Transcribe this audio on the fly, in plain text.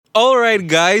All right,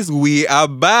 guys, we are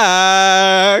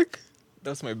back.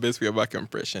 That's my best we are back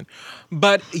impression.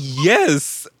 But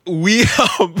yes, we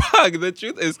are back. The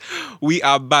truth is, we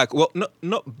are back. Well,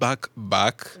 not back.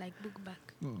 Like book back.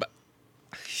 But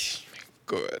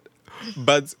good.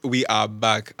 But we are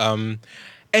back. And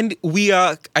we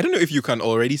are, I don't know if you can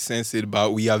already sense it,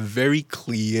 but we are very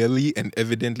clearly and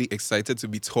evidently excited to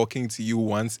be talking to you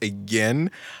once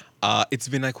again. It's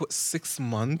been like, what, 6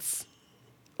 months?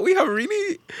 We have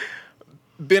really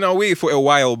been away for a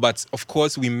while, but of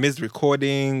course, we missed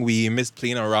recording, we missed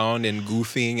playing around and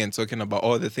goofing and talking about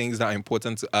all the things that are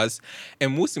important to us.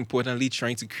 And most importantly,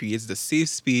 trying to create the safe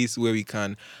space where we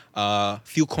can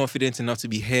feel confident enough to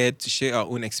be heard, to share our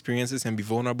own experiences and be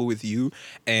vulnerable with you,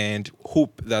 and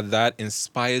hope that that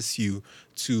inspires you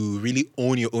to really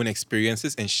own your own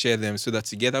experiences and share them so that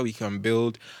together we can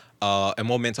build a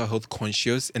more mental health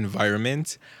conscious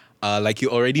environment. Like you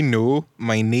already know,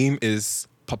 my name is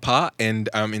Papa, and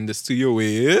I'm in the studio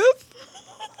with.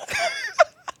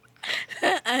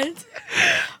 And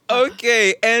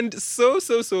Okay, and so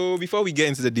before we get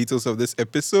into the details of this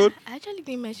episode, I actually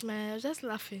didn't mention my. I was just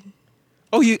laughing.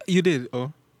 oh, you did,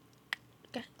 oh,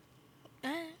 Okay.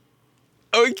 Ah.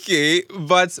 okay,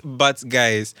 but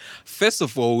guys, first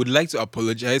of all, would like to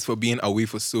apologize for being away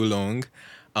for so long.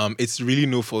 It's really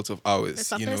no fault of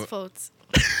It's ours, Papa's fault.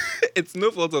 it's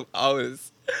no fault of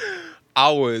ours.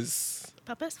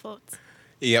 Papa's fault.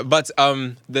 Yeah, but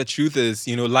the truth is,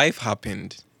 life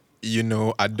happened.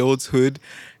 Adulthood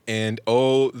and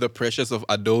all the pressures of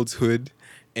adulthood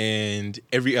and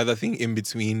every other thing in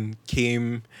between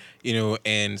came,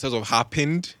 and sort of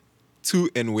happened to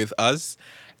and with us.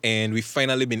 And we've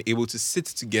finally been able to sit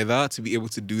together to be able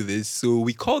to do this. So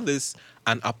we call this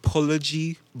an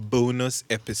apology bonus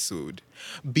episode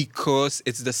because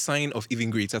it's the sign of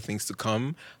even greater things to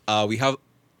come. We have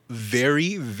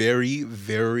very, very,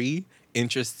 very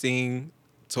interesting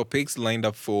topics lined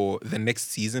up for the next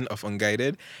season of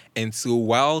Unguided. And so,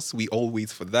 whilst we all wait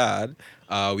for that,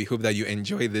 we hope that you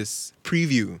enjoy this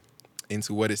preview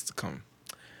into what is to come.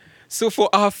 So, for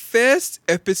our first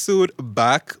episode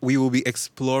back, we will be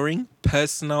exploring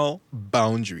personal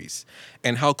boundaries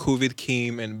and how COVID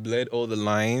came and blurred all the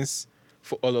lines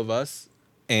for all of us,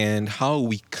 and how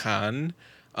we can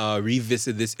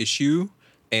revisit this issue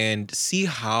and see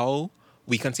how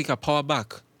we can take our power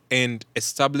back and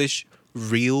establish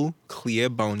real, clear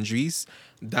boundaries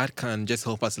that can just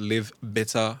help us live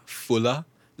better, fuller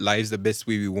lives the best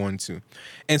way we want to.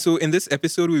 And so, in this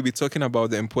episode, we'll be talking about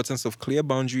the importance of clear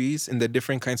boundaries in the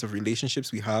different kinds of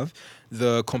relationships we have,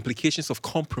 the complications of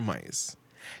compromise,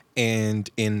 and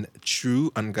in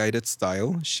true unguided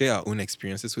style, share our own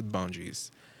experiences with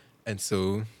boundaries. And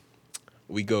so,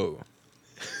 we go.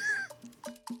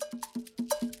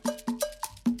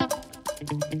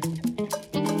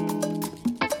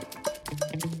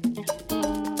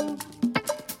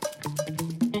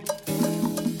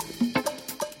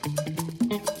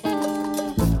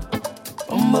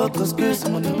 Cause kiss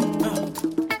money,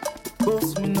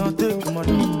 boss me not take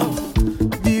money.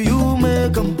 Do you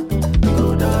make 'em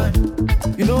go die?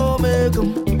 You know make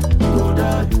 'em go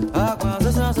die.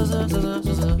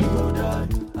 Go die.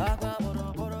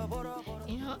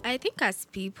 I think as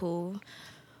people,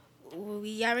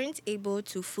 we aren't able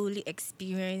to fully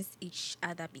experience each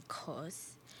other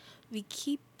because we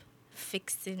keep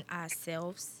fixing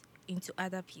ourselves into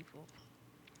other people,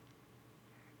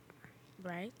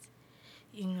 right?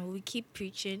 We keep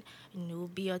preaching,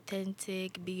 be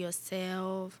authentic, be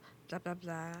yourself, blah, blah,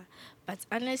 blah. But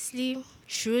honestly,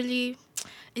 truly,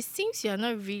 it seems you're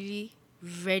not really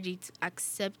ready to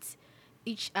accept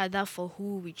each other for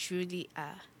who we truly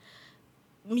are.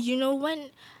 When,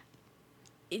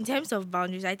 in terms of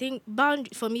boundaries, I think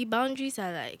for me, boundaries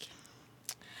are like,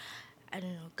 I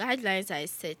don't know, guidelines I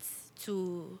set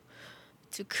to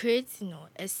to create,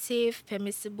 a safe,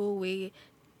 permissible way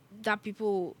that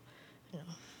people, you know,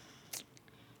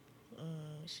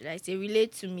 should I say,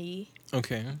 relate to me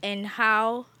Okay. and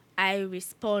how I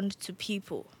respond to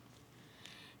people.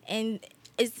 And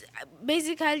it's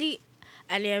basically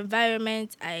an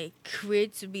environment I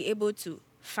create to be able to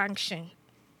function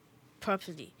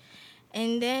properly.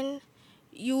 And then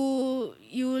you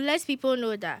let people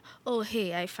know that, oh,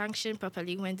 hey, I function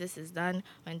properly when this is done,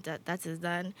 when that is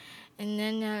done. And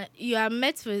then you are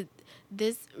met with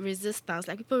this resistance,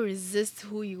 like people resist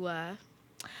who you are.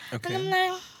 And I'm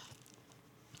Okay. like,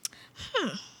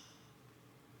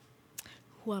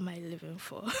 who am I living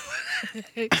for?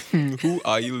 Who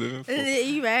are you living for?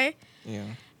 Right? Yeah.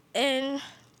 And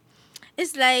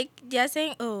it's like they're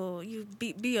saying, oh, you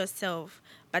be yourself,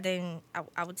 but then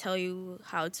I will tell you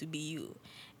how to be you.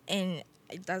 And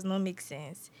it does not make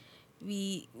sense.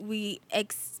 We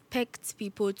expect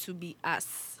people to be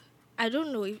us. I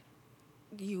don't know if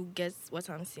you get what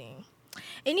I'm saying.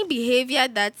 Any behavior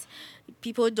that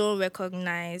people don't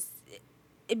recognize,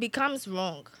 it becomes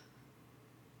wrong.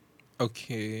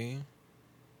 Okay.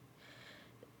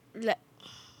 Like,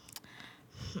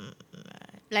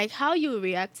 like how you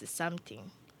react to something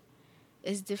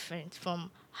is different from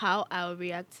how I'll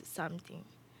react to something.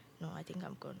 No, I think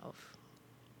I'm going off.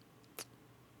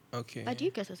 Okay. But do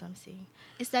you get what I'm saying?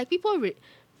 It's like people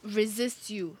resist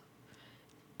you.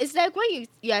 It's like when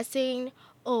you are saying,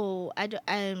 "Oh, I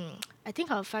think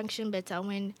I'll function better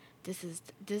when this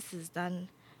is done,"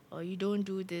 or you don't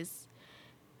do this.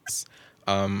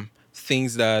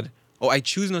 Things that, or I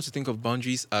choose not to think of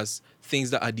boundaries as things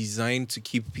that are designed to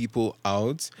keep people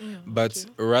out, but Okay.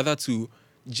 rather to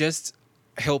just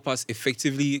help us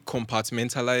effectively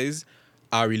compartmentalize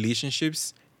our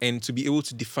relationships and to be able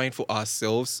to define for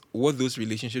ourselves what those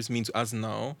relationships mean to us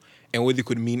now and what they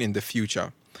could mean in the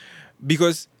future.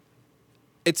 Because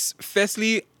it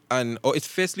firstly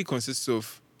consists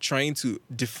of trying to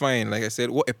define, like I said,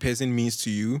 what a person means to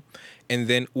you, and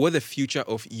then what the future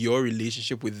of your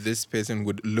relationship with this person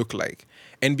would look like.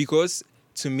 And because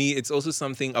to me, it's also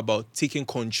something about taking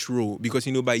control, because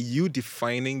by you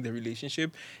defining the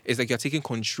relationship, it's like you're taking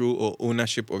control or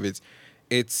ownership of it.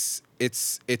 It's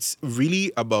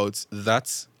really about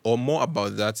that, or more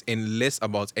about that, and less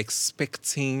about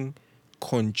expecting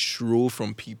control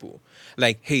from people.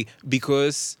 Like, hey,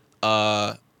 because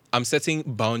I'm setting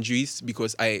boundaries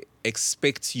because I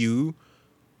expect you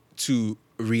to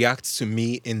react to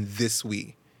me in this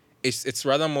way. It's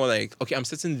rather more like, okay, I'm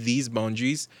setting these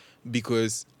boundaries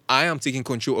because I am taking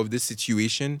control of this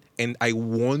situation and I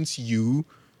want you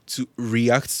to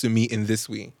react to me in this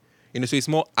way. So it's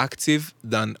more active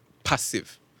than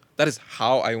passive. That is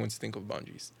how I want to think of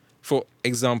boundaries. For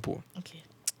example, Okay.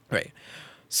 right.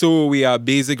 So we are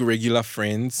basic regular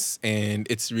friends and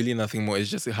it's really nothing more. It's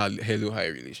just a hello high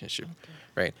relationship.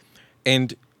 Right.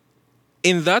 And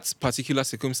in that particular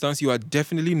circumstance, you are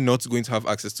definitely not going to have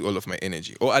access to all of my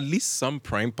energy, or at least some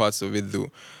prime parts of it, though.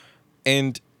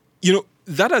 And,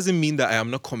 that doesn't mean that I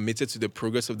am not committed to the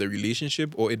progress of the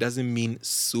relationship, or it doesn't mean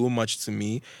so much to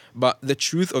me. But the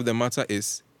truth of the matter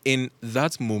is, in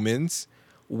that moment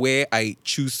where I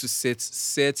choose to set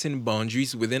certain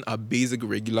boundaries within a basic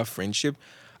regular friendship,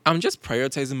 I'm just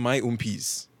prioritizing my own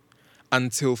peace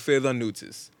until further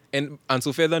notice. And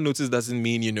until further notice doesn't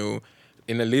mean,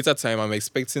 in a later time, I'm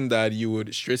expecting that you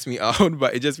would stress me out,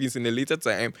 but it just means in a later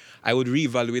time, I would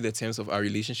reevaluate the terms of our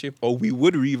relationship, or we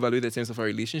would reevaluate the terms of our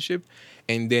relationship,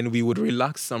 and then we would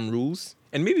relax some rules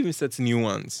and maybe even set new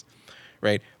ones,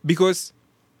 right? Because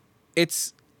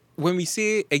it's when we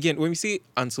say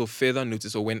until further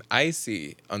notice, or when I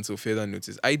say until further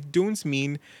notice, I don't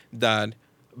mean that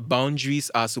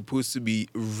boundaries are supposed to be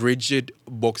rigid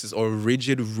boxes or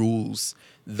rigid rules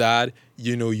that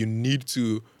you need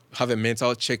to have a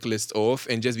mental checklist of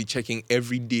and just be checking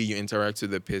every day you interact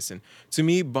with the person. To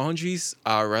me, boundaries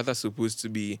are rather supposed to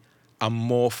be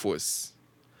amorphous.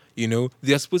 They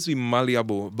are supposed to be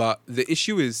malleable, but the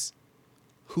issue is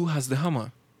who has the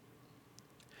hammer?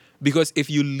 Because if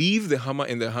you leave the hammer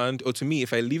in the hand, or to me,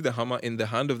 if I leave the hammer in the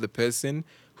hand of the person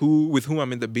with whom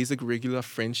I'm in the basic regular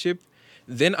friendship,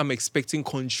 then I'm expecting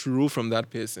control from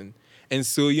that person. And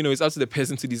so, it's up to the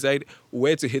person to decide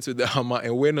where to hit with the hammer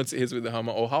and where not to hit with the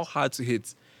hammer, or how hard to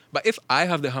hit. But if I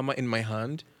have the hammer in my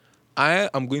hand, I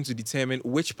am going to determine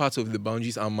which parts of the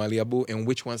boundaries are malleable and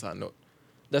which ones are not.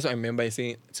 That's what I remember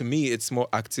saying. To me, it's more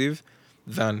active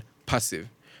than passive.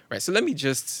 Right, so let me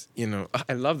just,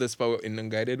 I love this part in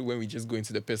Unguided when we just go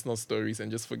into the personal stories and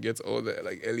just forget all the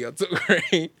earlier talk,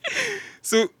 right?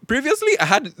 So previously, I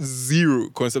had zero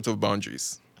concept of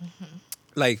boundaries.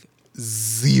 Like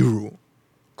zero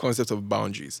concept of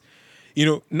boundaries.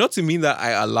 Not to mean that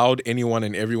I allowed anyone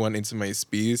and everyone into my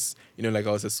space, like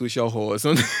I was a social whore or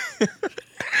something.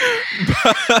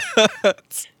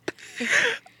 But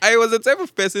I was the type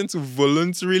of person to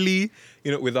voluntarily,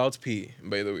 without pay,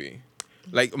 by the way,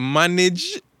 like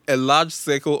manage a large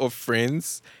circle of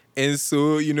friends. And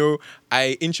so,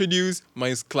 I introduce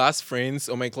my class friends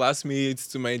or my classmates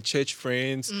to my church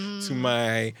friends, to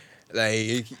my,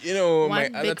 my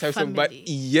One other big types of, but family.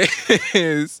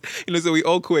 yes, so we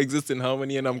all coexist in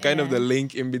harmony, and I'm kind of the Yeah.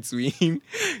 link in between,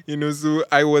 so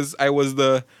I was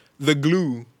the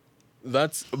glue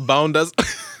that bound us.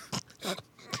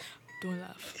 Don't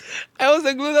laugh. I was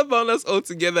the glue that bound us all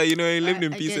together, and lived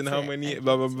in I peace get and it. harmony, I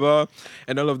blah, blah, get it. blah,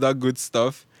 and all of that good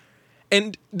stuff.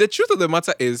 And the truth of the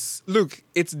matter is, look,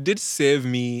 it did serve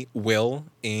me well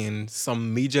in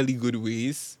some majorly good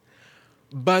ways,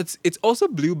 But it also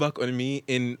blew back on me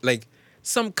in like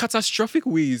some catastrophic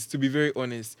ways, to be very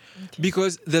honest.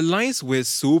 Because the lines were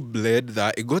so blurred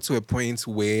that it got to a point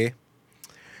where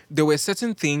there were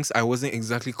certain things I wasn't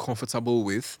exactly comfortable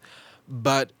with,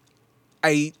 but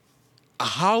I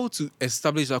how to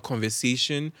establish that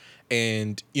conversation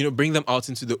and bring them out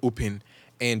into the open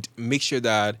and make sure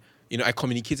that I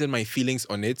communicated my feelings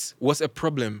on it was a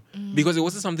problem because it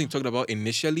wasn't something talked about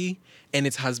initially and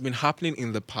it has been happening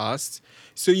in the past.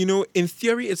 So in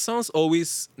theory it sounds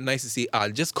always nice to say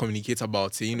just communicate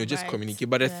about it, just Right. communicate,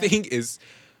 but the Yeah. thing is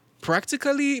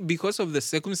practically because of the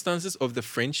circumstances of the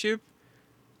friendship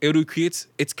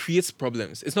it creates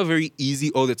problems. It's not very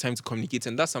easy all the time to communicate,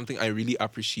 and that's something I really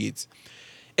appreciate.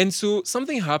 And so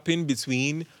something happened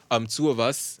between two of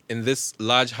us in this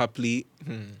large happy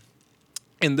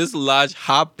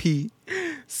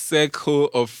circle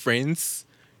of friends,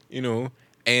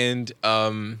 and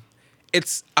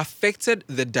it's affected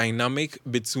the dynamic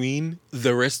between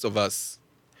the rest of us.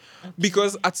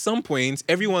 Because at some point,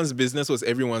 everyone's business was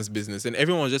everyone's business, and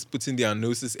everyone was just putting their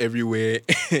noses everywhere,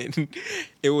 and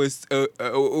it wasn't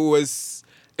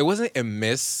a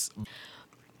mess.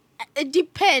 It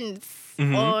depends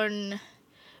Mm-hmm. on,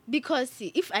 because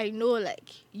see, if I know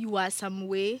like you are some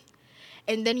way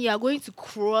and then you are going to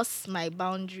cross my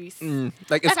boundaries,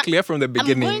 Like it's Like, clear from the I'm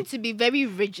beginning. going to be very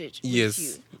rigid Yes,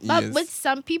 with you. But yes. with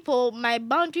some people, my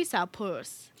boundaries are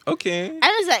porous. Okay. And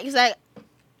it's like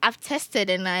I've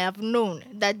tested and I have known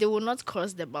that they will not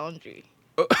cross the boundary.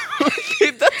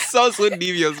 Okay, that sounds so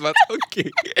devious, but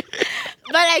okay.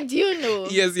 But like, do you know?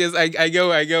 Yes, I get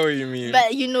what you mean.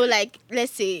 But like,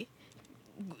 let's say,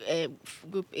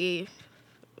 group A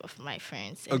of my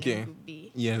friends and Okay. then group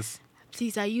B. Yes.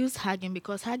 Please, I use hugging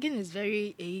because hugging is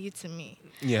very AE to me.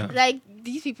 Yeah. Like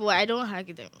these people, I don't hug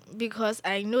them because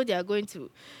I know they are going to,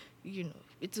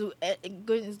 it's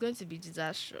going to be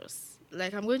disastrous.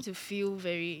 Like I'm going to feel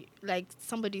very like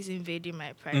somebody's invading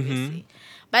my privacy.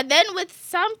 But then with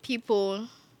some people,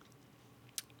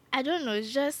 I don't know.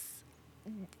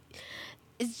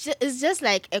 It's just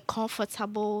like a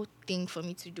comfortable thing for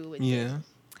me to do with Yeah. them.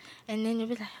 And then you'll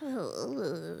be like,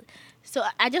 oh. So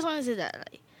I just want to say that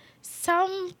like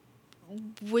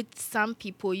with some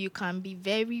people you can be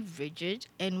very rigid,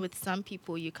 and with some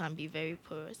people you can be very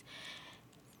porous.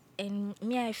 And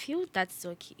me, I feel that's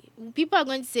okay. People are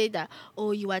going to say that,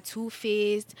 oh, you are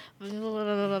two-faced.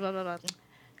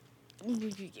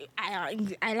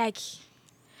 I like,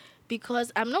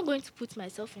 because I'm not going to put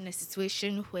myself in a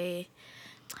situation where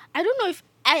I don't know if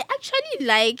I actually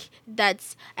like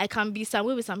that I can be some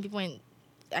way with some people and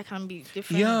I can be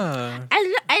different. Yeah. I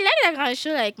like that I can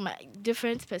show like my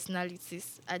different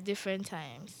personalities at different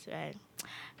times, right?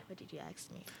 What did you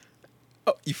ask me?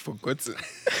 Oh, you forgot.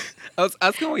 I was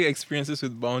asking what your experiences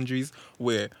with boundaries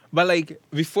were. But like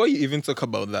before you even talk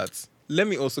about that, let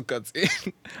me also cut in.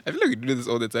 I feel like we do this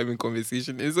all the time in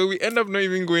conversation. And so we end up not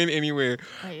even going anywhere.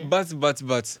 Oh, yeah. But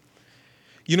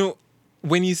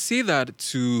when you say that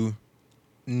to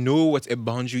know what a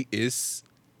boundary is,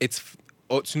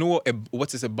 or to know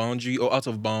what is a boundary or out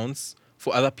of bounds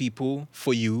for other people,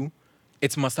 for you,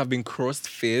 it must have been crossed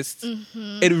first.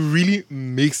 It really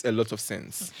makes a lot of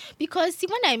sense. Because see,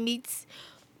 when I meet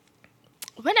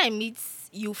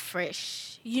you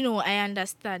fresh, I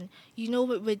understand.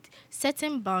 With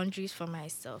certain boundaries for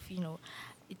myself,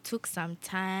 it took some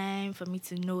time for me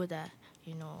to know that,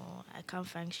 I can't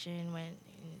function when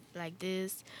like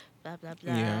this, blah blah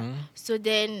blah. Yeah. So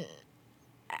then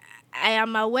I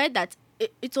am aware that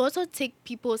it also take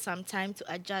people some time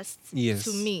to adjust Yes.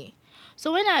 to me.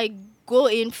 So when I go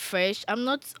in fresh, I'm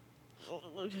not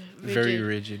Very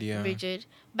rigid, yeah. rigid,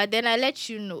 but then I let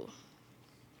you know,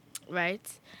 right?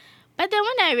 But then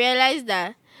when I realize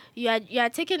that you are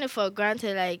taking it for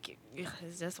granted, like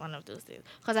it's just one of those things.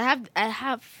 Because I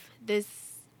have this,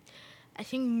 I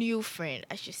think, new friend,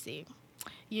 I should say.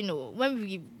 When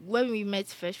we met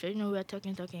first, we were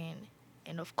talking,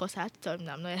 and of course I had to tell him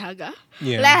that I'm not a hugger.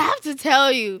 Yeah. Like I have to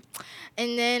tell you,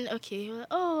 and then okay, he was like,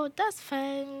 oh, that's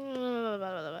fine. Blah, blah,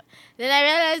 blah, blah. Then I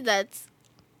realized that,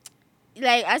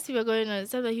 like as we were going on,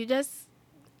 sometimes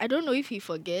I don't know if he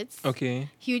forgets. Okay.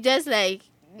 He would just like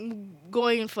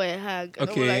going for a hug. And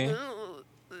Okay. I'm like, "Ugh."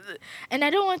 And I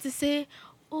don't want to say,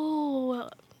 oh,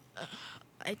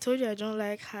 I told you I don't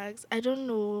like hugs. I don't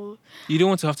know. You don't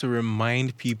want to have to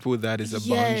remind people that is a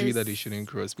boundary Yes. that they shouldn't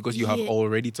cross because you have Yeah.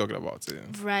 already talked about it.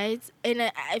 Right?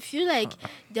 And I feel like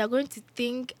they're going to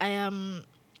think I am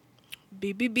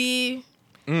BBB,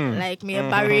 like me a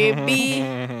Barry B.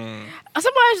 Somebody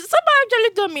actually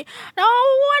told me, no,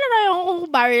 what did I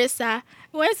own barista?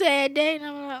 When say a day, and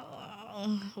I'm like,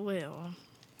 well.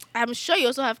 I'm sure you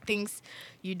also have things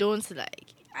you don't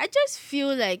like. I just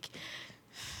feel like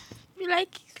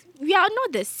we are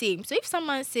not the same. So if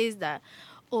someone says that,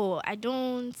 oh, I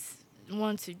don't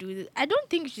want to do this, I don't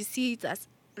think you should see it as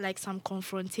like some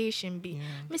confrontation. Be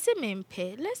me say me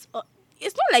pay. Let's.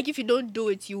 It's not like if you don't do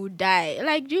it, you will die.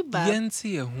 Like do bad.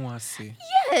 Yenti ehunase.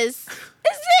 Yes. Is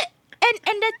it?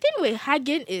 And the thing with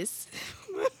hugging is,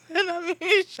 and I'm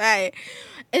very shy.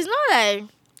 It's not like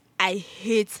I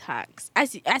hate hugs.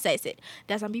 As I said,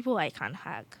 there are some people I can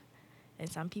hug, and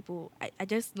some people I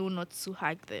just know not to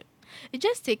hug them. It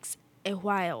just takes a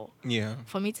while Yeah.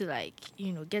 for me to like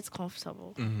get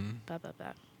comfortable. Mm-hmm. Blah blah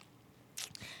blah.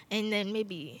 And then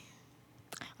maybe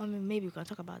we can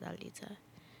talk about that later.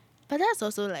 But that's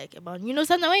also like about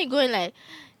sometimes when you go in like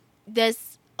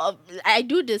there's I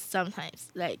do this sometimes.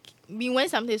 Like me when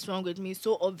something is wrong with me, it's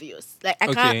so obvious. Like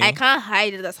I can't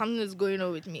hide it that something is going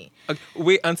on with me. Okay,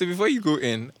 wait, Auntie, before you go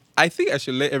in, I think I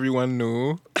should let everyone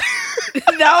know.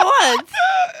 That what?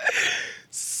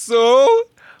 So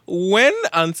when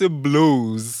Auntie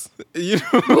blows,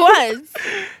 What?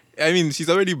 I mean, she's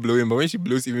already blowing, but when she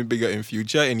blows even bigger in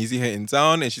future and you see her in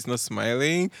town and she's not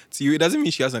smiling to you, it doesn't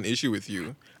mean she has an issue with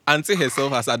you. Auntie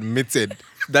herself has admitted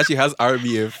that she has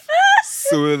RBF.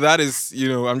 So that is,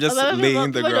 I'm just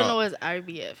laying the People don't know ground. what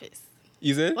RBF is.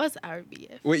 Is it? What's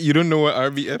RBF? Wait, you don't know what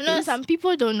RBF No, is? some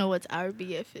people don't know what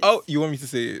RBF is. Oh, you want me to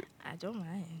say it? I don't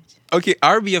mind. Okay,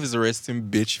 RBF is a resting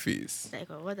bitch face. Like,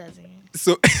 what does it mean?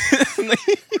 So,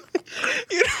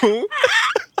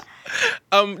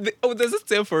 there's this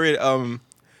term for it.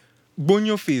 Bone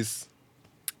your face,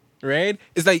 right?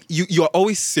 It's like you are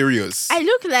always serious. I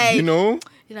look like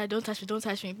don't touch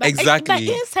me. But Exactly. But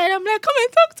inside, I'm like, come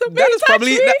and talk to me. That is touch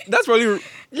probably me. that's probably Like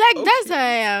okay. that's how I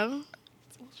am.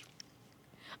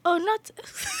 Oh, not.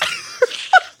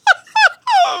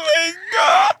 Oh my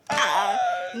god.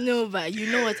 No, but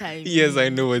you know what I mean. Yes, I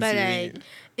know what but you like, mean.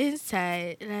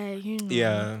 inside, like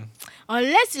Yeah.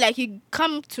 Unless like you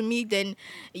come to me, then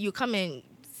you come and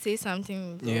say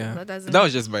something. Yeah. That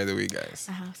was just by the way, guys.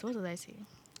 So what did I say?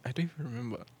 I don't even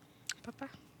remember. Papa.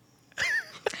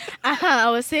 I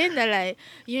was saying that like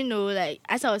like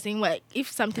as I was saying, like if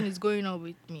something is going on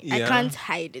with me, I Yeah. can't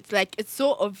hide it. Like it's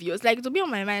so obvious. Like to be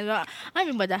on my mind, I don't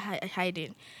even bother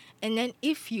hiding. And then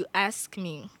if you ask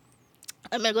me,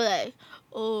 I might go like,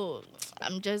 oh,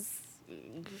 I'm just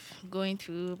going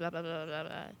through blah blah blah blah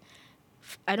blah.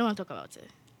 I don't want to talk about it.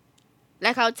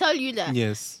 Like I'll tell you that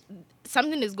Yes.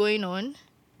 something is going on,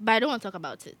 but I don't want to talk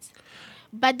about it.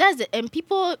 But that's it. And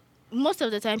people, most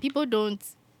of the time, people don't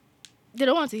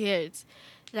want to hear it.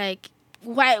 Like,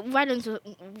 why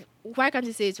can't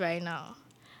you say it right now?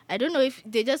 I don't know if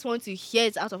they just want to hear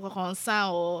it out of a concern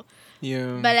or...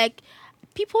 Yeah. But, like,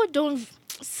 people don't...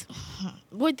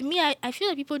 With me, I feel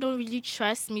like people don't really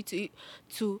trust me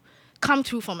to come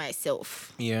through for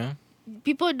myself. Yeah.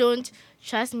 People don't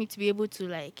trust me to be able to,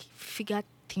 like, figure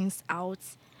things out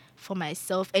for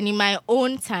myself. And in my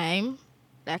own time,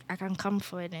 like, I can come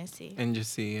forward and say... And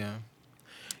just say, yeah.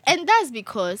 And that's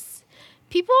because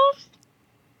people,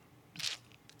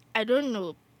 I don't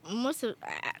know, most of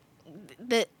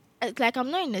like I'm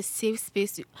not in a safe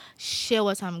space to share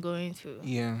what I'm going through.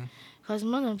 Yeah. Because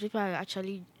most of the people are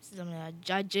actually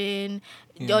judging,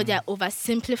 Yeah. or they're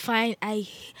oversimplifying. I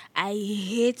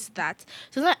hate that.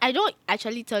 So I don't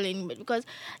actually tell anybody because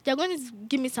they're going to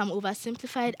give me some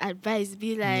oversimplified advice.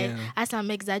 Be like, Yeah. as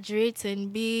I'm exaggerating,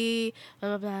 be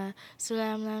blah blah blah. So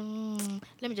I'm like,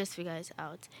 let me just figure it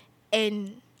out.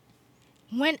 And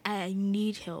when I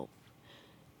need help,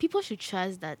 people should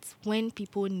trust that when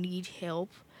people need help,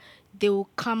 they will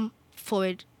come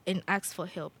forward and ask for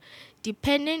help,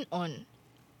 depending on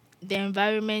the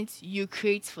environment you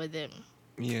create for them.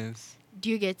 Yes. Do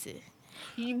you get it?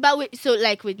 So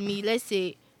like with me, let's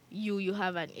say you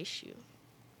have an issue,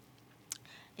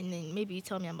 and then maybe you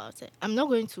tell me about it. I'm not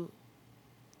going to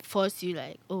force you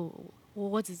like, oh, well,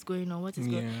 what is going on? What is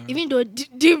going on? Yeah. Even though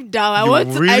deep down, I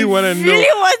really want to know.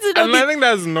 And I think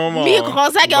that's normal. Me,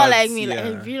 because I girl But, like me, like, I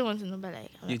yeah. really want to know, but like,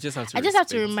 You just have to I just have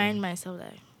to respect remind it. myself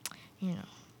that,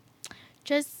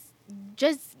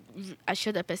 just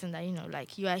assure the person that,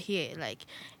 like, you are here, like,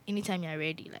 anytime you're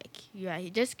ready, like, you are here.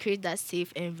 Just create that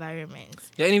safe environment.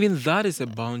 Yeah, and even that is a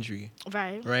boundary,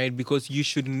 Right? right? Because you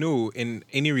should know in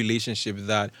any relationship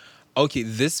that, okay,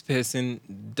 this person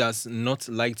does not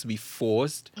like to be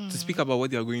forced to speak about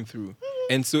what they are going through.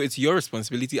 And so it's your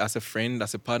responsibility as a friend,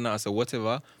 as a partner, as a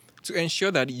whatever, to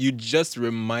ensure that you just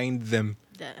remind them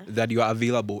that you are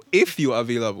available, if you are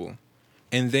available.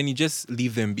 And then you just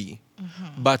leave them be.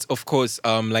 But of course,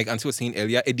 like Auntie was saying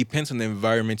earlier, it depends on the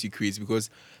environment you create, because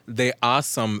there are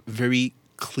some very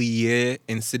clear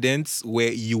incidents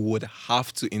where you would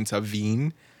have to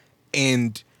intervene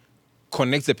and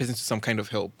connect the person to some kind of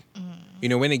help. You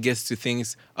know, when it gets to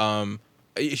things,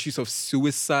 issues of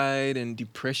suicide and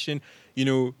depression, you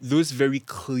know, those very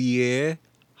clear,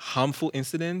 harmful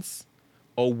incidents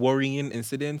or worrying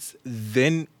incidents,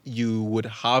 then you would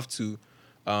have to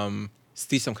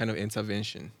stage some kind of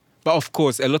intervention. But of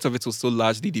course, a lot of it will still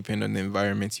largely depend on the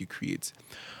environment you create.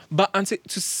 But and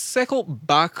to circle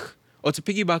back or to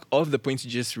piggyback off the point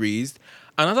you just raised,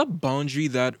 another boundary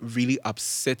that really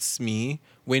upsets me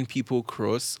when people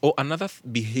cross, or another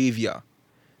behavior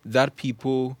that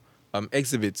people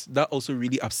exhibit that also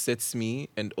really upsets me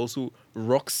and also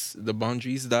rocks the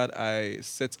boundaries that I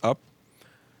set up,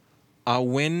 are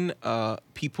when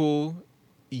people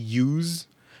use,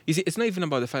 you see, it's not even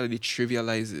about the fact that they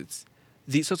trivialize it.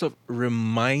 They sort of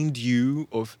remind you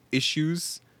of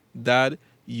issues that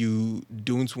you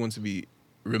don't want to be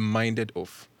reminded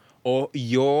of. Or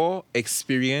your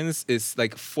experience is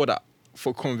like fodder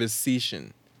for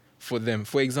conversation for them.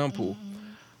 For example,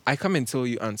 I come and tell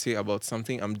you, Auntie, about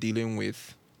something I'm dealing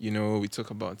with. You know, we talk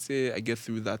about, say, I get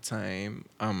through that time.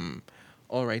 I'm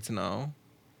all right now.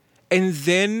 And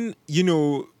then, you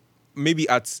know, maybe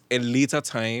at a later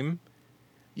time,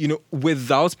 you know,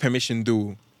 without permission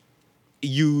though,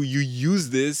 you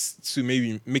use this to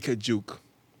maybe make a joke.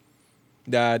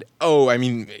 That, oh,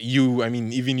 even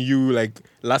you, like,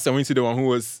 last time I went to the one who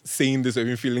was saying this or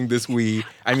even feeling this way.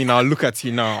 I mean, I'll look at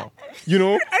you now. You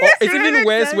know? Or it's even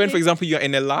worse when, for example, you're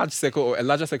in a large circle or a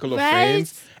larger circle of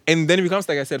friends, and then it becomes,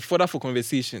 like I said, fodder for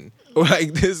conversation. Or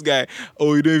like this guy,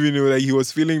 oh, you don't even know, like, he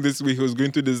was feeling this way, he was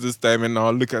going through this time, and now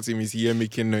I'll look at him, he's here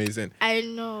making noise. And I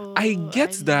know. I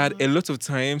get that a lot of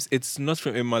times it's not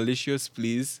from a malicious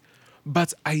place,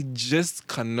 but I just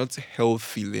cannot help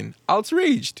feeling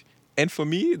outraged. And for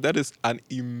me, that is an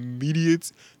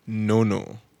immediate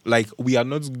no-no. Like, we are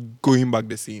not going back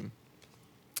the same.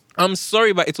 I'm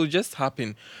sorry, but it will just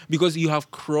happen because you have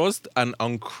crossed an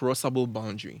uncrossable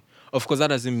boundary. Of course, that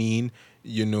doesn't mean,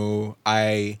 you know,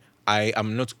 I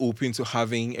am not open to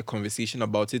having a conversation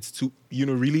about it to, you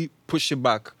know, really push it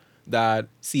back that,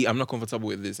 see, I'm not comfortable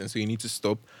with this, and so you need to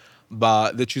stop.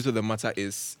 But the truth of the matter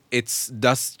is, it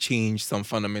does change some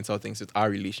fundamental things with our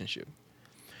relationship.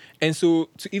 And so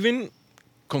to even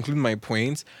conclude my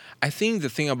point, I think the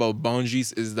thing about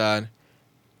boundaries is that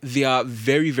they are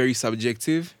very, very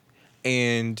subjective,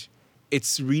 and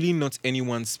it's really not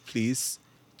anyone's place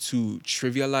to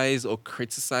trivialize or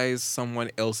criticize someone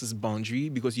else's boundary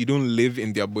because you don't live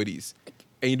in their bodies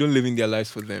and you don't live in their lives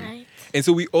for them. Right. And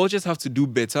so we all just have to do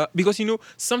better because, you know,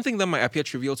 something that might appear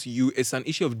trivial to you is an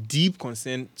issue of deep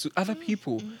concern to other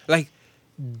people. Like,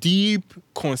 deep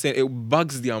concern, it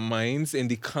bugs their minds and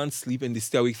they can't sleep and they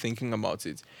stay awake thinking about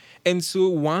it. And so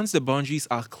once the boundaries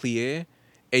are clear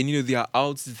and, you know, they are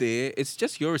out there, it's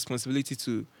just your responsibility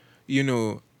to, you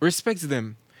know, respect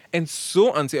them. And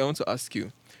so, Auntie, I want to ask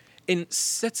you, in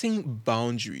setting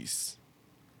boundaries,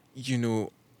 you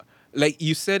know, like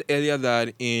you said earlier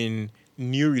that in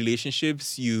new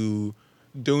relationships, you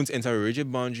don't enter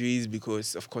rigid boundaries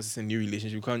because, of course, it's a new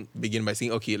relationship. You can't begin by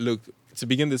saying, okay, look, to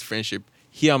begin this friendship,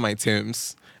 here are my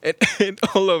terms and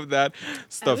all of that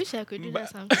stuff. I wish I could do that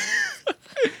sometimes.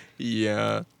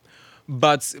 Yeah.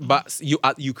 But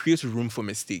you create room for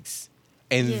mistakes.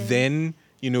 And Yeah. then,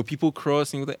 you know, people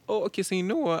cross and you're like, oh, okay, so you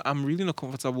know what? I'm really not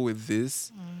comfortable with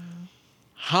this.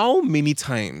 How many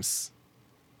times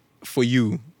for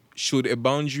you should a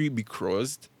boundary be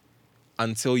crossed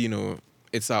until, you know,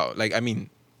 it's out? Like, I mean,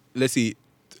 let's say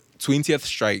 20th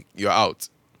strike, you're out.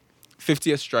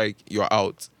 50th strike, you're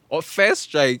out. Or first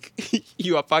strike,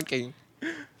 you are packing.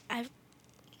 I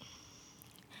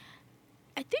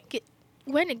think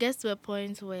when it gets to a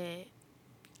point where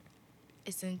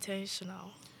it's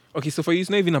intentional. Okay, so for you, it's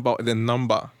not even about the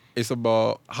number. It's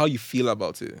about how you feel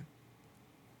about it.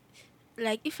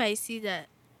 Like, if I see that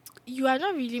you are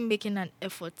not really making an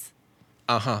effort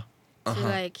Uh-huh. to,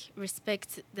 like,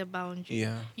 respect the boundary.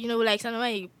 Yeah. You know, like, sometimes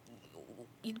when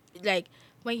you like,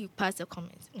 when you pass a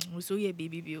comment, so yeah,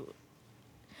 baby, bill.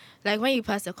 Like, when you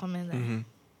pass a comment,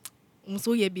 like,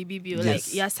 so yeah, baby, bill. Yes.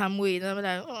 Like, yeah, some way. And I'm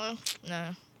like,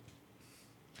 no.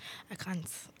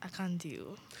 I can't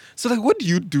deal. So, like, what do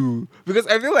you do? Because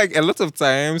I feel like a lot of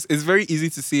times it's very easy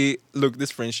to say, look,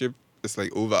 this friendship is,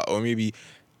 like, over. Or maybe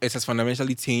it has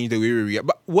fundamentally changed the way we react.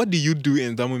 But what do you do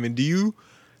in that moment? Do you,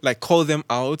 like, call them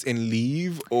out and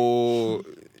leave? Or...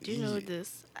 Do you know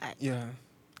this? Yeah.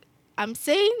 I'm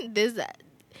saying this, that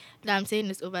I'm saying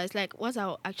this over. It's like what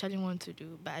I actually want to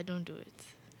do, but I don't do it.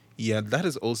 Yeah, that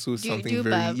is also something do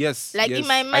very... bad. Yes, Like, yes, in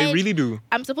my mind, I really do.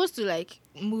 I'm supposed to, like,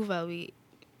 move away.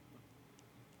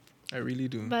 I really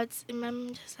do. But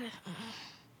I'm just like,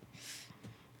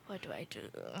 what do I do?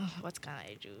 What can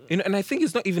I do? And I think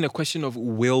it's not even a question of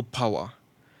willpower.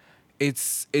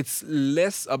 It's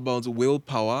less about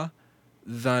willpower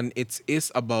than it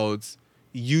is about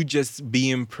you just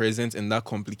being present in that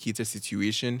complicated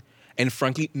situation and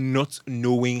frankly not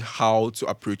knowing how to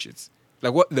approach it.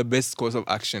 Like what the best course of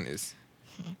action is.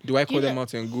 Do I call You them know-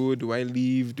 out and go? Do I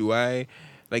leave? Do I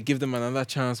like give them another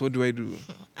chance? What do I do?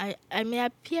 I may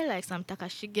appear like some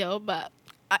Takashi girl, but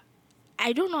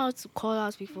I don't know how to call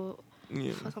out people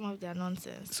Yeah. for some of their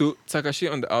nonsense. So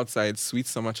Takashi on the outside, sweet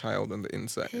summer child on the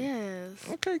inside. Yes.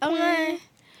 Okay, I'm cool. like,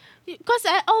 because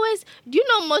I always, do you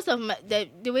know most of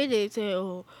the way they say,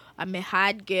 oh, I'm a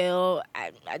hard girl,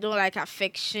 I don't like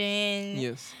affection,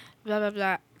 Yes. blah, blah,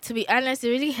 blah. To be honest, it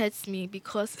really hurts me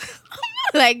because I'm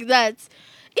not like that.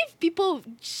 If people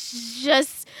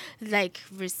just like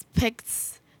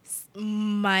respect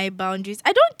my boundaries,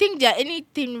 I don't think they're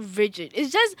anything rigid.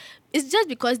 It's just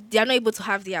because they're not able to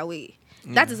have their way.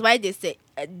 That is why they say,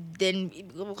 then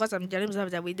because I'm not able to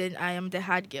have their way, then I am the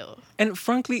hard girl. And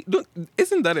frankly,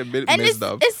 isn't that a bit And messed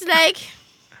up? it's like,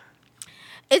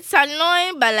 it's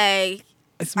annoying, but like,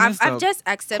 It's I've messed up. just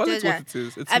Call accepted it what that. it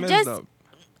is. It's I've messed just up.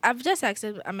 I've just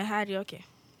accepted I'm a hard girl. Okay.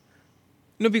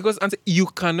 No, because Auntie, you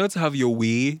cannot have your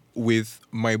way with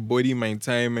my body, my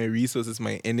time, my resources,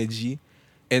 my energy.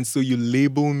 And so you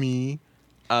label me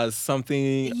as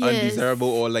something Yes. undesirable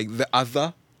or like the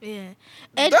other. Yeah.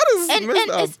 That is messed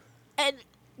up. And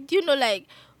you know, like,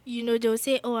 they'll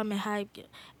say, oh, I'm a hype girl.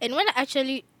 And when I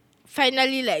actually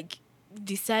finally like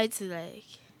decide to like,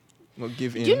 Or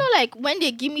give in. do you know, like when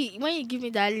you give me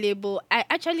that label, I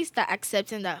actually start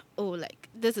accepting that, oh, like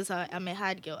this is how I'm a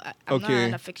hard girl. I'm not Okay.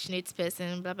 an affectionate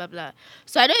person, blah blah blah.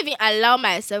 So I don't even allow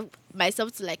myself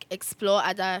to like explore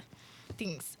other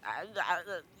things.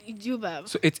 You, but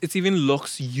So it even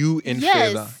locks you in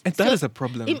Yes. further. And that So is a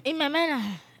problem. in my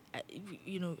mind,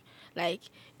 like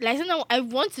sometimes I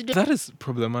want to do That is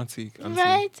problematic, Auntie.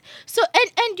 right. So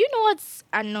and you know what's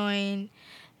annoying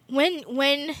when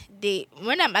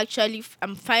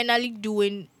I'm finally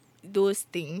doing those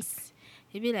things,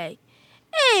 you'd be like,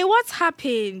 hey, what's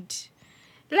happened?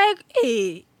 Like,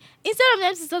 hey, instead of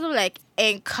them to sort of like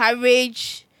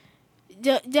encourage,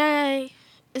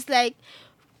 it's like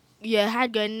you're a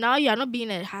hard girl. Now you're not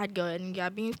being a hard girl and you're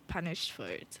being punished for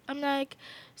it. I'm like,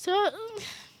 so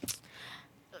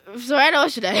what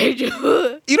else should I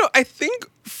do? You know, I think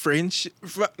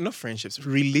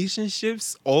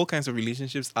relationships, all kinds of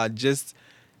relationships are just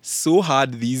so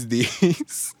hard these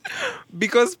days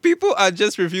because people are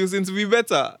just refusing to be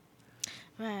better.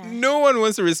 Right. No one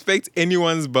wants to respect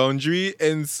anyone's boundary.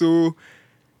 And so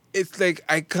it's like,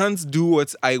 I can't do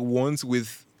what I want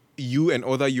with you and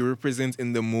other you represent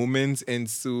in the moment. And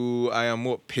so I am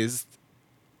more pissed.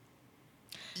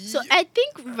 So I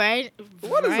think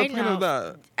What is right the point now, of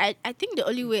that? I think the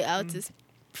only way out is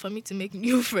for me to make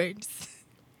new friends.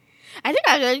 I think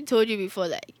I've already told you before,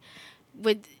 like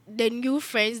with the new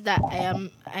friends that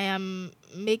I am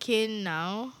making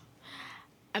now,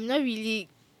 I'm not really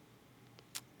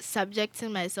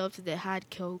subjecting myself to the hard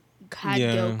girl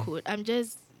code. I'm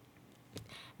just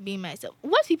being myself.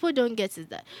 What people don't get is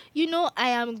that, I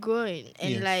am growing and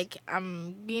Yes. like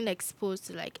I'm being exposed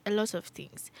to like a lot of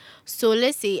things. So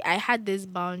let's say I had this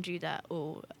boundary that,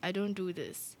 oh, I don't do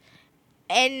this.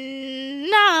 And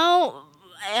now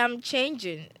I am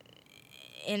changing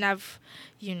and I've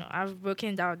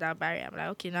broken down that barrier. I'm like,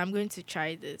 okay, now I'm going to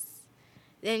try this.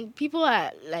 Then people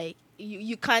are like,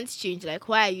 you can't change. Like,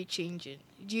 why are you changing?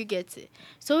 Do you get it?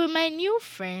 So with my new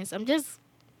friends, I'm just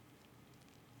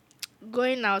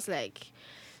going out like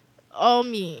all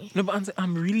me. No, but Auntie,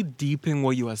 I'm really deep in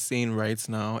what you are saying right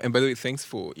now. And by the way, thanks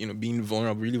for, being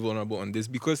vulnerable, really vulnerable on this,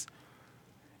 because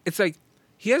it's like,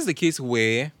 here's the case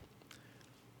where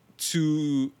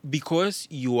because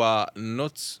you are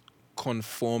not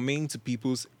conforming to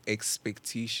people's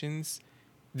expectations,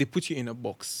 they put you in a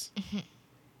box.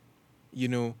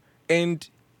 And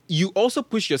you also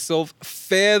push yourself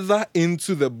further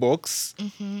into the box.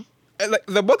 And, like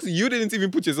the box you didn't even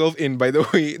put yourself in, by the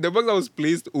way, the box that was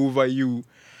placed over you.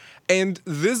 And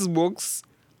this box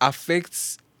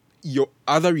affects your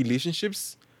other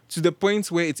relationships to the point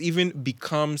where it even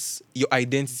becomes your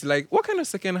identity. Like, what kind of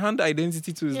second-hand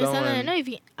identity is that Sometimes one? you're not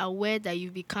even aware that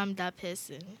you've become that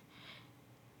person.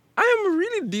 I am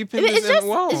really deep in It's this. And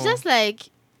wow. just like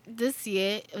this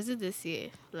year. Was it this year?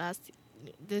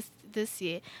 This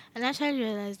year, and I actually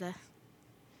realized that.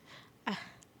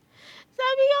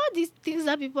 I mean, all these things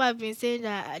that people have been saying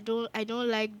that I don't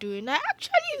like doing, I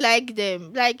actually like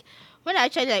them. Like when I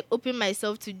actually like open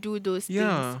myself to do those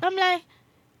Yeah. things, I'm like,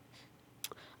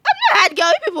 Hard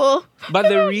girl people. But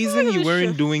the reason you even weren't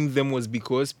sure. doing them was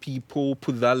because people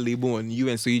put that label on you,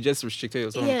 and so you just restricted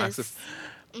yourself from access.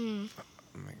 Yes. Mm.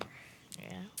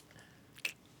 Yeah.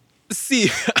 See,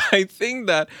 I think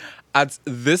that at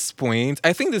this point,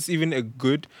 I think this is even a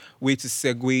good way to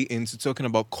segue into talking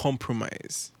about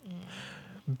compromise.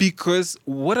 Because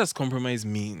what does compromise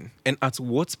mean? And at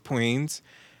what point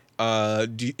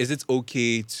is it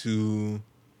okay to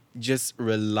just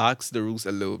relax the rules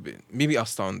a little bit? Maybe I'll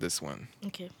start on this one.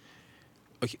 Okay.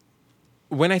 Okay.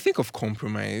 When I think of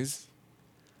compromise,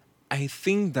 I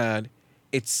think that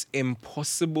it's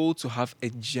impossible to have a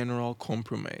general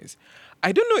compromise.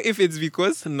 I don't know if it's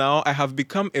because now I have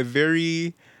become a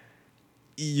very,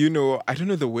 I don't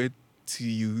know the word to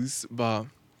use, but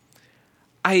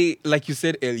like you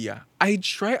said earlier, I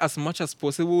try as much as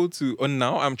possible or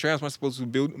now I'm trying as much as possible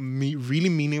to build really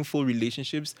meaningful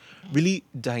relationships, really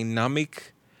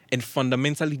dynamic and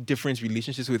fundamentally different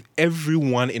relationships with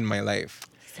everyone in my life.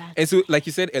 Exactly. And so, like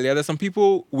you said earlier, there's some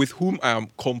people with whom I am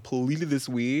completely this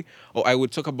way, or I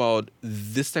would talk about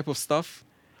this type of stuff,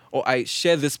 or I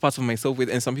share this part of myself with,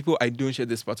 and some people I don't share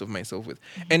this part of myself with.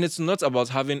 And it's not about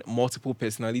having multiple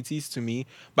personalities to me,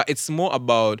 but it's more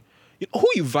about who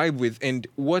you vibe with and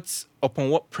upon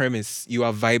what premise you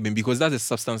are vibing, because that's the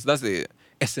substance, that's the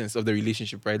essence of the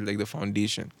relationship, right? Like the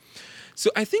foundation.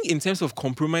 So I think in terms of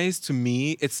compromise, to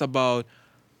me, it's about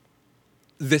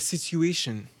the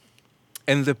situation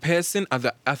and the person at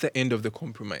the other end of the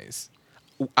compromise.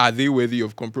 Are they worthy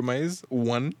of compromise?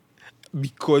 One,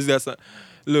 because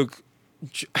look,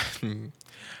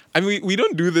 I mean, we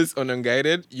don't do this on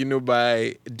Unguided,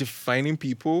 by defining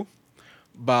people,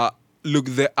 but look,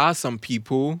 there are some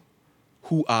people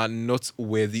who are not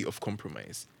worthy of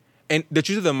compromise. And the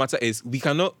truth of the matter is, we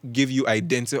cannot give you I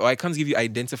can't give you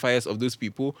identifiers of those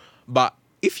people, but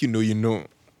if you know, you know.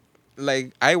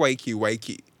 Like,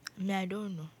 YK. Me, I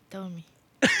don't know. Tell me.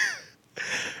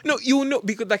 No, you know,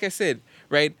 because like I said,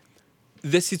 right,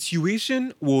 the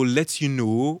situation will let you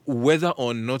know whether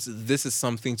or not this is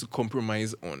something to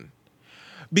compromise on.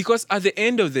 Because at the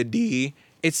end of the day,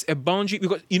 it's a boundary,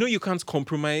 because you can't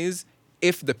compromise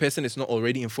if the person is not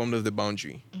already informed of the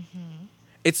boundary. Mm-hmm.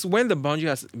 It's when the boundary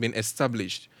has been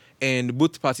established and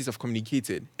both parties have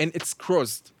communicated and it's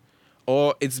crossed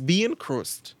or it's being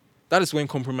crossed. That is when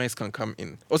compromise can come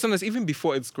in. Or sometimes even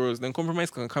before it's crossed, then compromise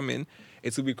can come in,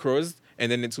 it will be crossed,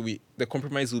 and then the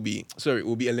compromise will be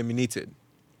eliminated.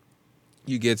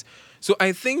 You get? So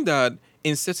I think that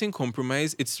in setting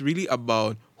compromise, it's really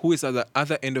about who is at the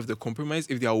other end of the compromise,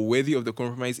 if they are worthy of the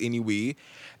compromise anyway,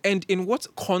 and in what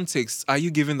context are you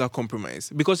giving that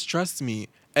compromise? Because trust me,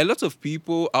 a lot of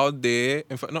people out there,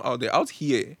 in fact, not out there, out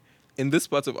here, in this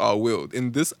part of our world,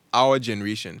 in our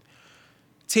generation,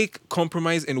 take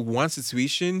compromise in one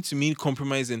situation to mean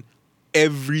compromise in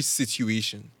every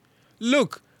situation.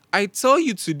 Look, I tell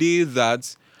you today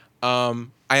that I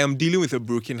am dealing with a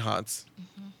broken heart.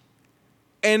 Mm-hmm.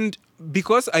 And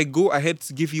because I go ahead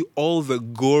to give you all the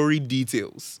gory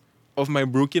details of my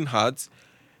broken heart,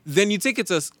 then you take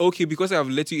it as, okay, because I have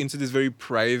let you into this very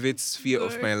private sphere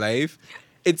of my life,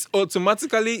 it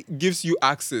automatically gives you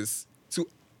access to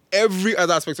every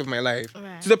other aspect of my life.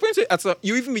 Right. To the point where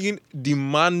you even begin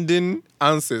demanding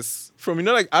answers from,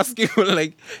 like asking,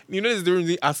 like, there's the difference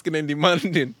between asking and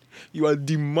demanding. You are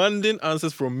demanding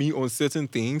answers from me on certain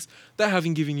things that I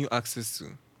haven't given you access to.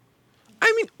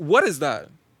 I mean, what is that?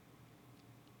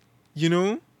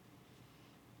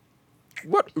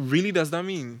 What really does that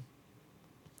mean?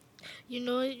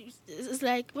 It's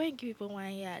like when people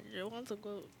 1 yard, they want to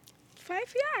go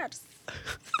 5 yards.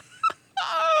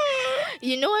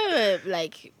 When we're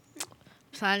like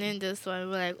planning this one,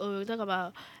 we're like, we'll talk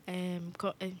about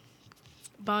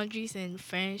boundaries in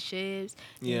friendships,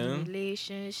 in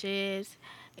relationships,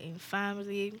 in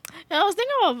family. And I was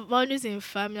thinking about boundaries in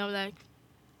family. I'm like,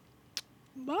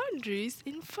 boundaries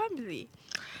in family.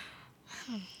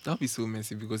 That'll be so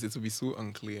messy because it will be so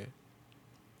unclear.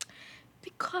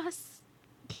 Because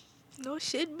no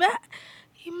shit, but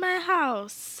in my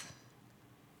house,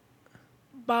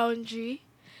 boundary.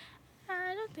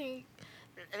 I don't think,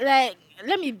 like,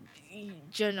 let me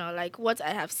journal, like, what I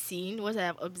have seen, what I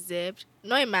have observed.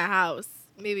 Not in my house,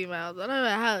 maybe in my house, but not in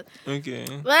my house. Okay.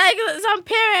 But like some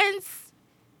parents,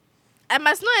 I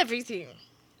must know everything.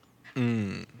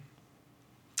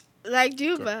 Like, do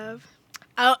you, Bav?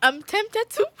 I'm tempted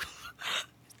to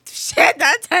share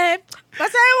that time,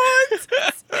 but I won't.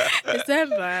 It's so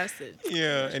embarrassing.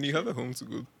 Yeah, and you have a home to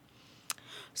go.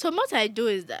 So what I do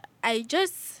is that I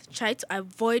just try to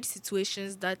avoid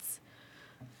situations that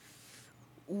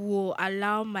will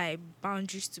allow my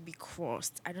boundaries to be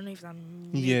crossed. I don't know if that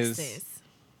makes sense.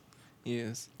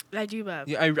 Yes. Like do you have?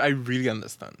 Yeah, I really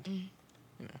understand. You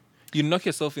know, you knock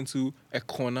yourself into a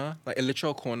corner, like a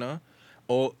literal corner,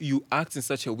 or you act in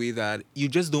such a way that you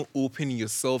just don't open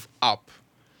yourself up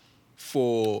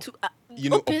for To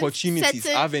open opportunities,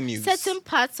 avenues, certain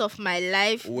parts of my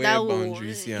life where that will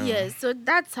boundaries. Yeah. yes. So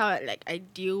that's how I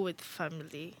deal with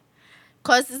family,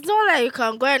 cause it's not like you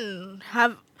can go and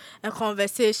have a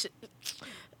conversation.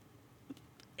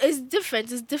 It's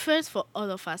different. It's different for all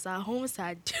of us. Our homes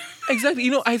are different.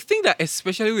 Exactly. I think that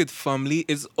especially with family,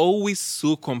 it's always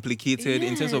so complicated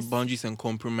in terms Yes. of boundaries and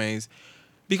compromise.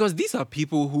 Because these are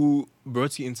people who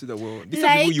brought you into the world. These are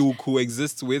people Like- you will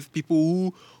coexist with,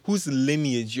 people whose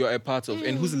lineage you're a part of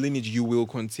and whose lineage you will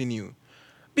continue.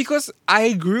 Because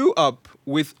I grew up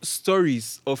with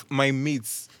stories of my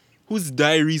mates whose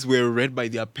diaries were read by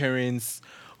their parents,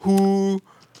 who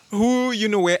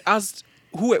were asked,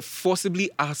 who were forcibly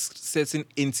asked certain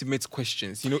intimate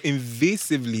questions,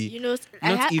 invasively, You know,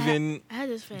 not even, I had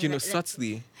this friend.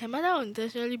 subtly. Her mother will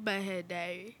intentionally buy her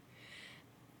diary,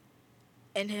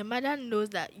 and her mother knows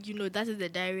that that is the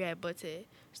diary I bought her,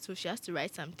 so she has to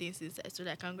write some things inside so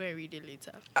that I can go and read it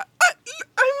later. I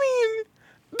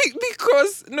mean,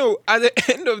 because no, at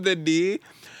the end of the day,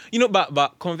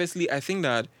 but conversely, I think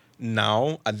that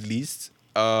now, at least,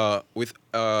 with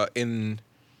in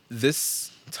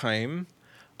this time,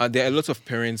 there are a lot of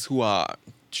parents who are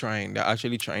trying. They're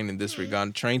actually trying in this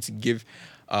regard, trying to give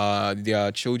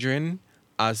their children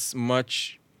as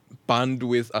much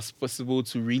bandwidth as possible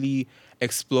to really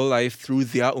explore life through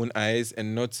their own eyes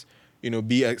and not,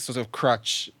 be a sort of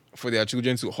crutch for their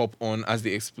children to hop on as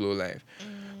they explore life.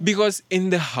 Because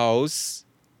in the house,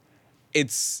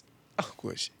 it's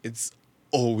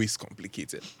always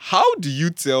complicated. How do you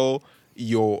tell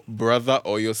your brother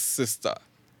or your sister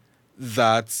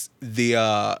that they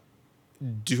are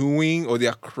doing or they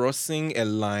are crossing a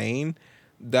line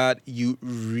that you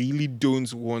really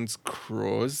don't want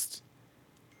crossed,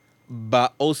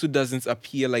 but also doesn't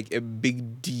appear like a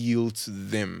big deal to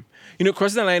them?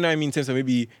 Crossing the line, I mean, in terms of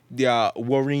maybe they are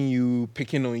worrying you,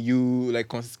 picking on you,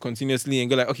 like continuously, and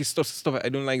go like, okay, stop, I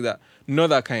don't like that. Not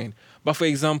that kind. But for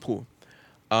example,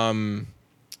 maybe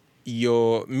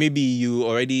you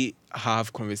already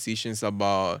have conversations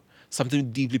about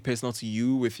something deeply personal to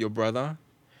you with your brother,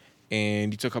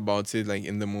 and you talk about it like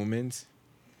in the moment,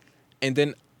 and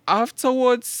then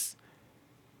afterwards,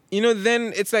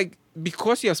 then it's like,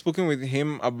 because you have spoken with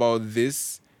him about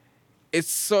this, it's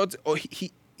sort, or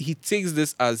he takes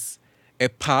this as a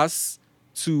pass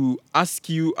to ask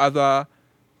you other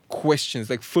questions,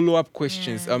 like follow-up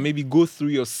questions, or maybe go through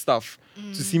your stuff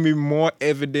to see maybe more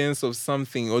evidence of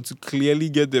something, or to clearly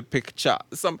get the picture.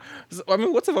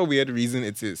 Whatever weird reason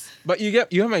it is. But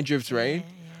you have my drift, right?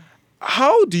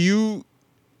 How do you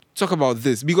talk about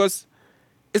this? Because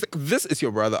it's like, this is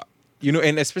your brother,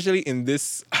 and especially in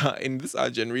this our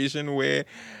generation where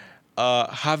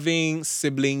having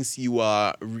siblings you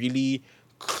are really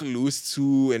close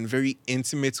to and very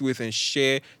intimate with and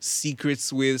share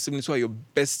secrets with, siblings who are your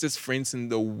bestest friends in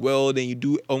the world, and you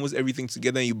do almost everything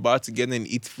together, and you bar together and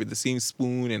eat with the same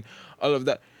spoon and all of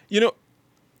that.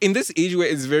 In this age where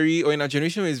it's very, or in our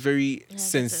generation where it's very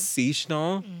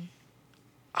sensational,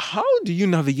 how do you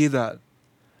navigate that?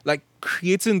 Like,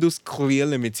 creating those clear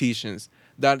limitations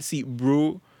that, see,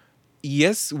 bro,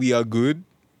 yes, we are good,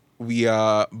 we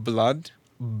are blood,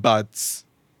 but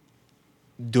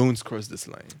don't cross this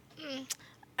line.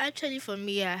 Actually, for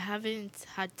me, I haven't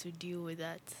had to deal with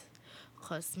that,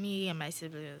 because me and my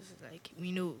siblings, like,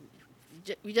 we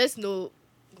just know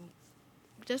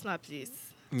our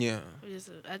place. Yeah.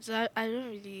 I don't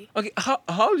really. Okay,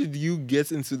 how did you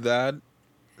get into that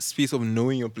space of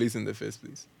knowing your place in the first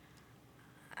place?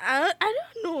 I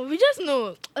don't know. We just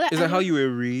know. Is that how you were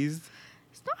raised?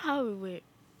 It's not how we were.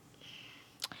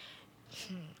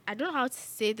 I don't know how to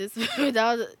say this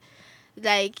without,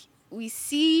 like, we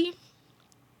see,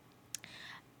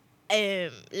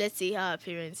 let's say how our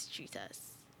parents treat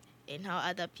us and how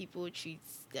other people treat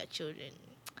their children.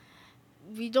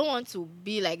 We don't want to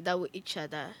be like that with each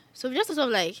other. So we just sort of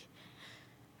like,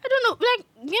 I don't know, like,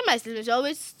 me and my siblings are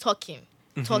always talking.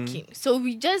 So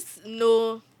we just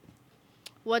know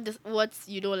what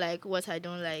you don't like, what I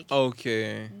don't like.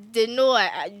 Okay. They know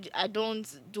I don't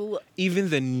do. Even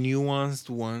the nuanced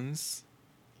ones.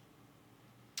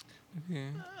 Okay.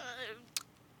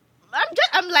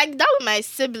 I'm like that with my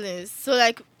siblings. So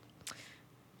like,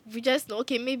 we just know.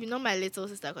 Okay, maybe not my little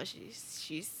sister, because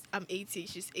I'm 80.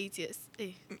 She's 8 years.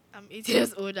 Hey, I'm 8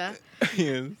 years older.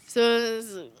 Yes.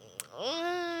 So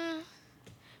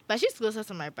but she's closer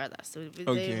to my brother. So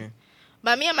Okay.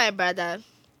 But me and my brother,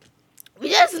 we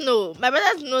just know. My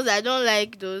brother knows I don't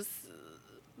like those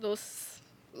those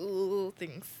little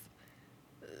things.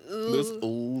 Those Ooh,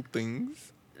 old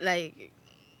things. like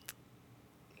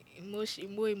emo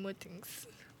things.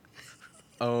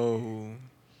 Oh.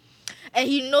 And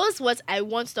he knows what I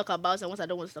want to talk about and what I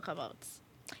don't want to talk about.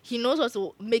 He knows what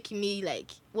will make me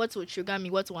like, what will trigger me,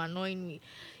 what will annoy me.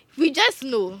 We just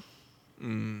know.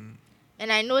 Mm.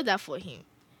 And I know that for him.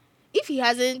 If he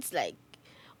hasn't like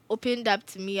opened up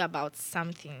to me about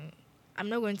something, I'm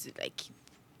not going to like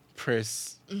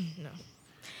Press. no.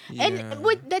 Yeah. And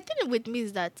with the thing with me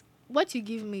is that what you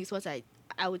give me is what I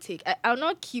would take. I'll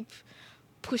not keep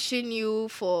pushing you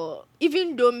for,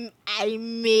 even though I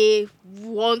may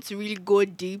want to really go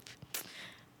deep.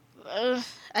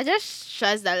 I just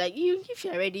trust that like you, if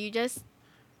you're ready, you just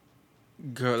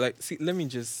Girl, like, see, let me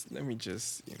just, you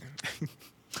know,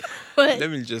 what? let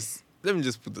me just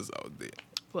put this out there.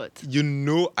 What? You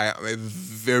know, I am a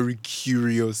very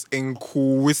curious,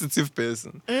 inquisitive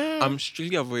person. I'm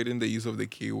strictly avoiding the use of the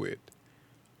K word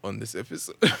on this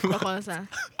episode. Kokonsa.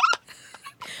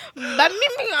 But me,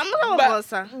 I'm not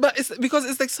Kokonsa. But it's because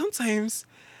it's like sometimes,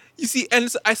 you see, and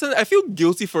I feel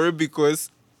guilty for it because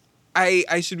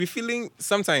I should be feeling,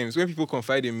 sometimes when people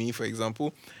confide in me, for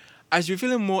example, I should be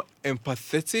feeling more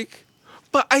empathetic.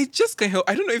 But I just can't help.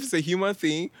 I don't know if it's a human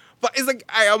thing, but it's like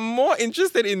I am more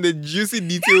interested in the juicy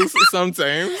details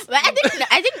sometimes But I think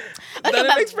okay, than in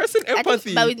but expressing I think,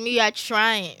 empathy. but with me, you are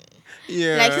trying.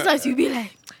 Yeah. Like sometimes you'll be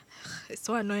like, it's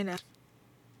so annoying. Now.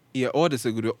 Yeah, or they're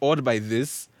so good, or awed by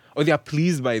this, or they are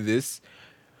pleased by this,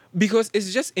 because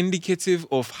it's just indicative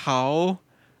of how.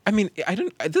 I mean,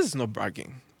 this is not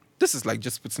bragging. This is like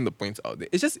just putting the point out there.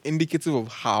 It's just indicative of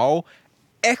how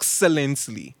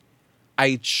excellently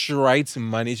I try to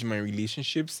manage my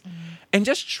relationships and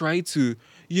just try to,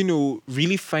 you know,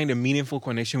 really find a meaningful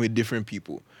connection with different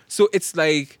people. So it's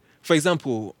like, for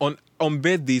example, on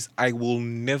birthdays, I will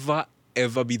never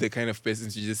ever be the kind of person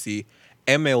to just say,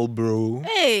 ML bro.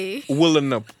 Hey.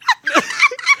 Woolen up.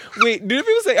 Wait, do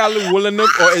people say Alan Woolen up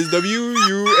or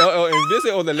SWULLN? Do they say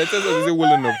all the letters or do they say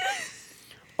Woolen up?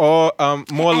 Or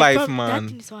more life, That man.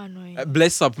 thing is so annoying.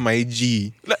 Bless up my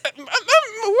G.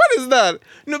 What is that?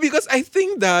 No, because I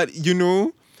think that, you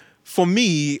know, for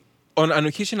me, on an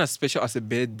occasion as special as a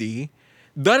birthday,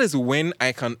 that is when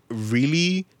I can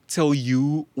really tell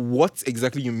you what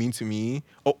exactly you mean to me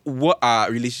or what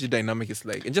our relationship dynamic is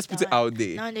like and just put it out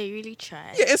there. Now they really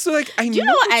try. Yeah, so like I Do you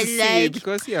know know what to I say like?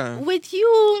 because yeah. With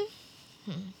you,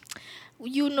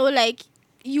 you know, like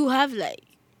you have like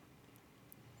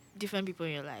different people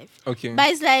in your life, Okay. but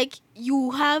it's like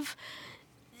you have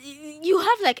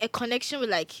like a connection with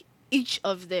like each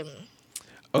of them,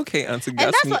 Okay, and to and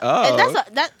gas that's me what up. and that's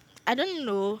what that I don't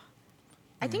know.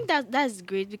 I think that's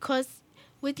great because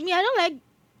with me, I don't like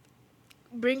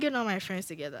bringing all my friends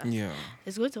together. Yeah.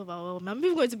 It's going to overwhelm me. I'm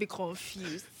even going to be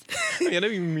confused. You're not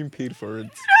even being paid for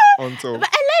it on top. But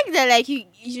I like that, like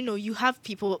you know, you have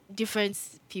different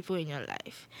people in your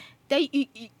life. That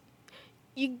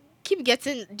you keep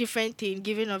getting different things,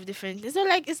 giving off different things. So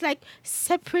like it's like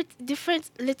separate,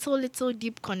 different little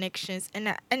deep connections, and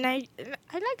I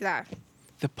like that.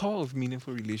 The power of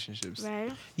meaningful relationships.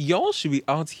 Right. Y'all should be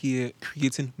out here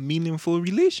creating meaningful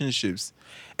relationships.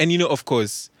 And, you know, of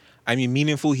course, I mean,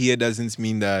 meaningful here doesn't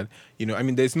mean that, you know, I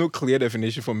mean, there's no clear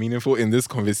definition for meaningful in this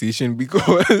conversation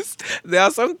because there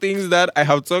are some things that I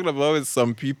have talked about with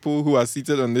some people who are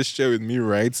seated on this chair with me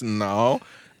right now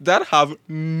that have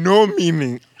no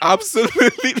meaning,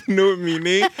 absolutely no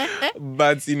meaning.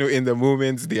 But, you know, in the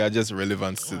moment, they are just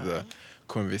relevant to the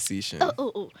conversation.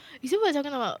 Oh. You see what we're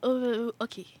talking about? Oh,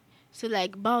 okay. So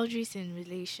like boundaries in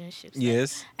relationships. Like,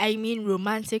 Yes. I mean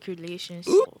romantic relationships.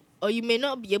 Or you may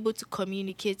not be able to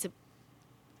communicate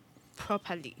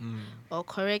properly or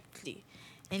correctly.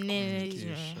 And then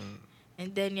Communication.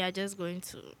 and then you're just going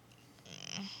to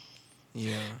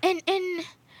Yeah. and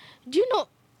do you know,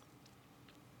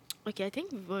 okay, I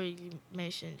think we've already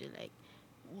mentioned it,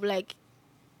 like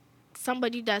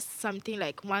somebody does something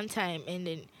like one time and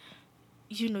then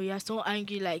you know you're so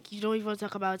angry, like you don't even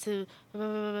talk about it, blah,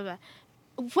 blah, blah, blah.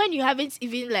 When you haven't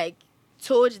even like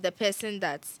told the person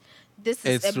that this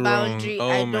is It's a boundary wrong.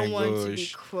 I Oh my don't want to be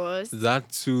gosh. crossed. That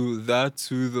too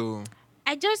though.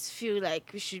 I just feel like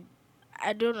we should,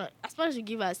 I don't know, as much as we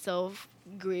give ourselves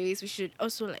grace, we should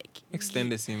also like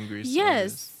Extend the same grace. to others.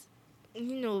 yes,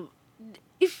 you know,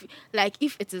 if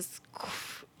it is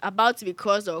about to be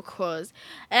crossed or crossed,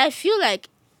 and I feel like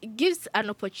it gives an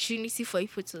opportunity for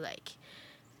people to like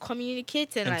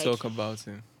communicate and like talk about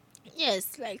it.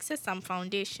 yes, like set some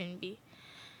foundation be.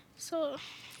 So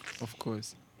Of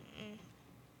course.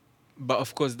 But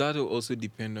of course that will also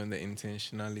depend on the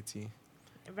intentionality,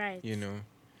 right. you know.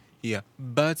 Yeah.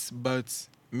 But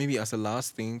maybe as a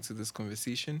last thing to this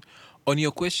conversation, on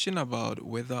your question about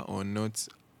whether or not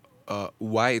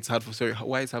why it's hard for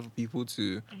why it's hard for people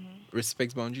to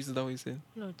respect boundaries, is that what you said?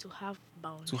 No, to have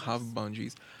boundaries. To have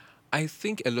boundaries. I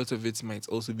think a lot of it might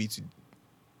also be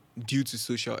due to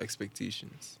social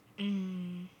expectations.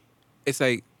 It's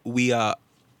like we are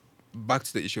back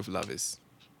to the issue of lovers.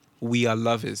 We are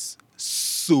lovers,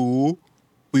 so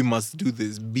we must do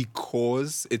this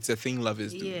because it's a thing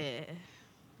lovers do. Yeah.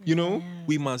 You know,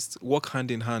 we must walk hand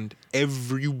in hand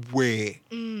everywhere,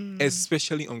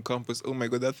 especially on campus. Oh my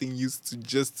God, that thing used to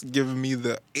just give me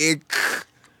the ick.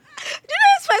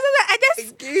 I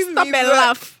just Gave stop me and the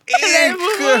laugh. And then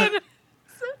move ick.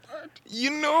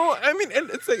 You know, I mean, and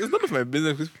it's like, it's none of my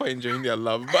business if people are enjoying their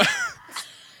love, but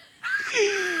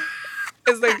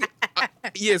it's like,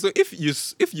 yeah. So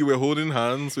if you were holding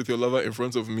hands with your lover in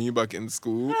front of me back in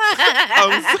school,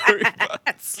 I'm sorry,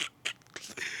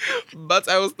 but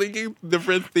I was thinking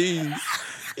different things,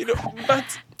 you know. But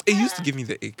it used to give me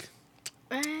the ick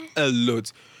on. a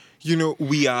lot. You know,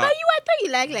 we are. But I thought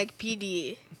you like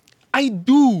PDA. I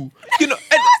do. You know,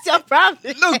 and What's your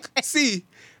problem? look, see,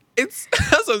 it's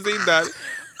that's what I'm saying, that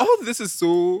all this is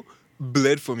so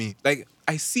bled for me. Like,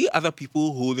 I see other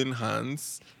people holding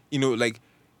hands, you know, like,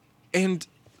 and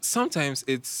sometimes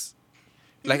it's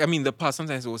like, I mean, the past,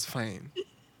 sometimes it was fine.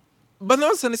 But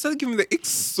now suddenly it started giving me the ick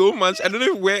so much. I don't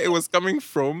know where it was coming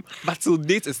from, but till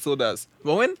date it still does.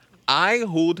 But when I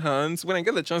hold hands, when I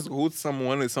get the chance to hold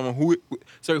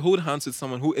hold hands with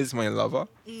someone who is my lover,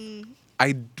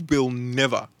 I will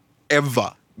never,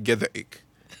 ever get the ick.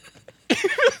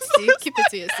 See, keep it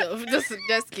to yourself. Just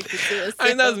keep it to yourself.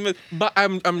 I know, but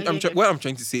Okay. what I'm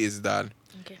trying to say is that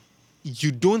Okay.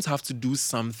 you don't have to do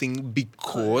something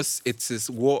because it is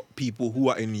what people who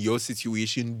are in your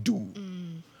situation do.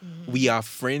 We are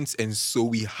friends, and so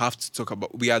we have to talk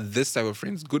about. We are this type of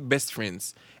friends, good best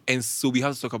friends, and so we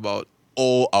have to talk about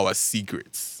all our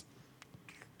secrets.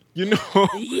 You know.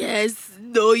 Yes.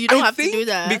 No, you don't I have to think do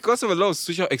that. because of a lot of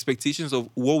social expectations of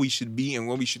what we should be and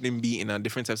what we shouldn't be in our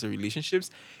different types of relationships,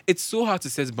 it's so hard to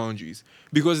set boundaries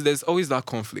because there's always that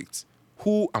conflict.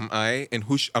 Who am I and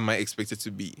who am I expected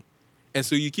to be? And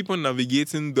so you keep on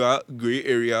navigating that gray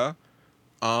area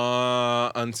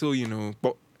until, you know,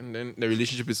 and then the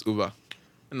relationship is over.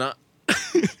 Nah,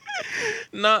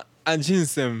 a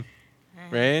ginsem,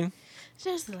 right?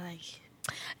 Just like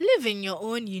live in your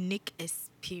own unique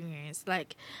experience.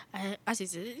 Like, as you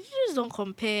said, you just don't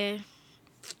compare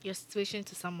your situation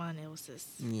to someone else's.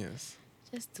 Yes.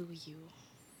 Just do you.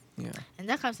 Yeah. And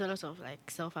that comes to a lot of like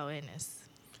self-awareness.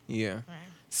 Yeah. Right.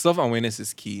 Self-awareness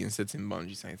is key in setting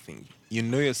boundaries, I think. You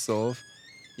know yourself,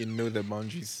 you know the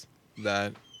boundaries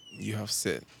that you have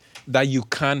set, that you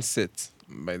can set,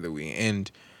 by the way. And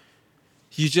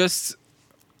you just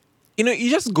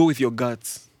go with your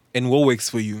gut and what works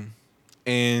for you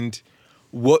and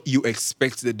what you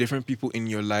expect the different people in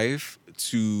your life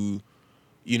to,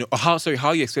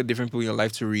 how you expect different people in your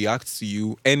life to react to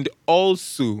you, and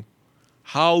also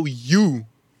how you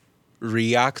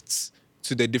react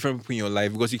to the different people in your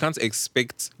life, because you can't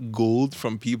expect gold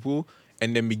from people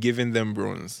and then be giving them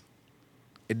bronze.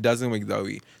 It doesn't work that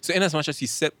way. So in as much as you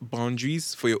set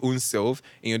boundaries for your own self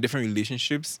in your different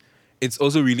relationships, it's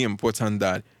also really important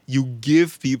that you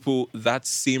give people that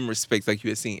same respect, like you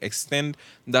were saying, extend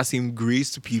that same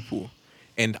grace to people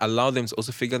and allow them to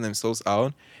also figure themselves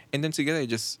out. And then together you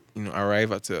just,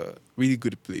 arrive at a really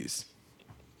good place.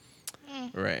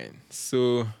 Right.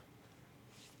 So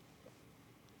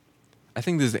I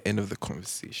think this is the end of the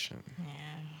conversation.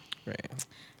 Yeah. Right.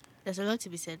 There's a lot to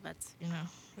be said, but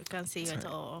we can't say it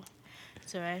all.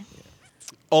 It's alright.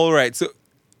 All right. So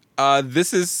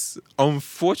this is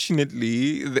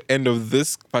unfortunately the end of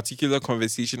this particular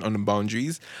conversation on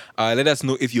boundaries. Let us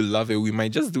know if you love it. We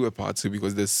might just do a part 2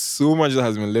 because there's so much that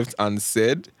has been left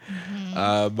unsaid.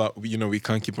 But we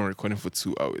can't keep on recording for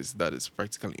 2 hours. That is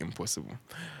practically impossible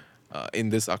in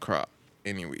this Accra.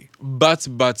 Anyway, but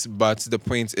the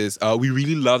point is, we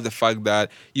really love the fact that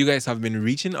you guys have been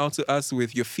reaching out to us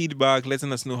with your feedback,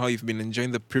 letting us know how you've been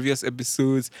enjoying the previous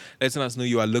episodes, letting us know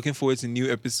you are looking forward to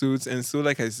new episodes. And so,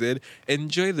 like I said,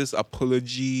 enjoy this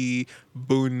apology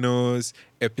bonus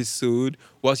episode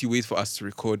whilst you wait for us to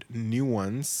record new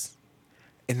ones,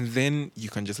 and then you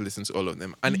can just listen to all of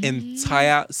them. An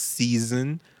entire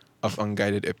season of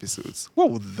unguided episodes. What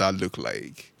would that look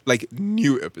like? Like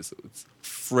new episodes,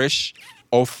 fresh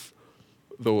off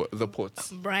the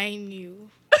pots. Brand new.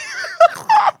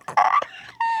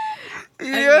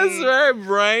 Yes, right,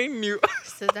 brand new.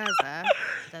 So that's that.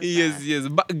 Yes.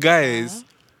 But guys,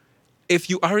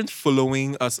 if you aren't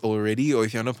following us already, or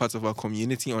if you're not part of our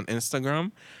community on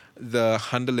Instagram, The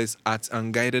handle is at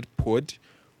Unguided Pod.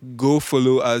 Go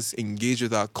follow us, engage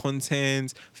with our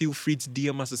content. Feel free to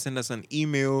DM us or send us an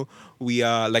email. We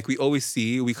are, like we always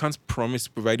say, we can't promise to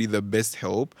provide you the best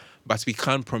help, but we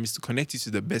can promise to connect you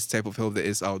to the best type of help there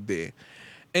is out there.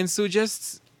 And so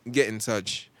just get in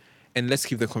touch and let's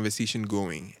keep the conversation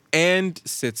going and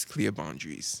set clear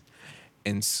boundaries.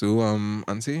 And so,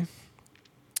 Auntie,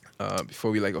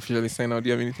 before we like officially sign out, do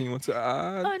you have anything you want to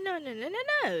add? Oh no.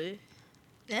 Eh?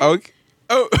 Okay.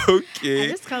 Oh, I okay.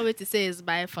 just can't wait to say it's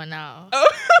bye for now.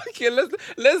 Oh, okay,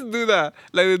 let's do that.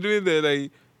 Like we're doing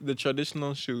the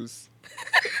traditional shoes.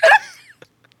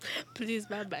 Please,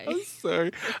 bye bye. I'm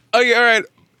sorry. Okay, all right.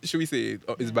 Should we say it?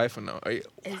 Oh, it's bye for now. All right.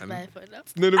 It's One. bye for now.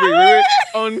 No, wait.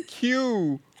 On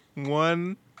cue.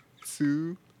 1,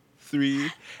 2, 3.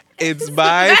 It's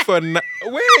bye for now.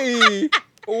 Wait.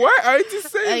 Why aren't you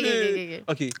saying it?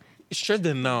 Okay. Stretch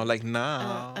the now, like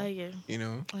now. Okay. You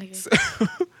know? Okay. So-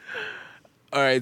 all right.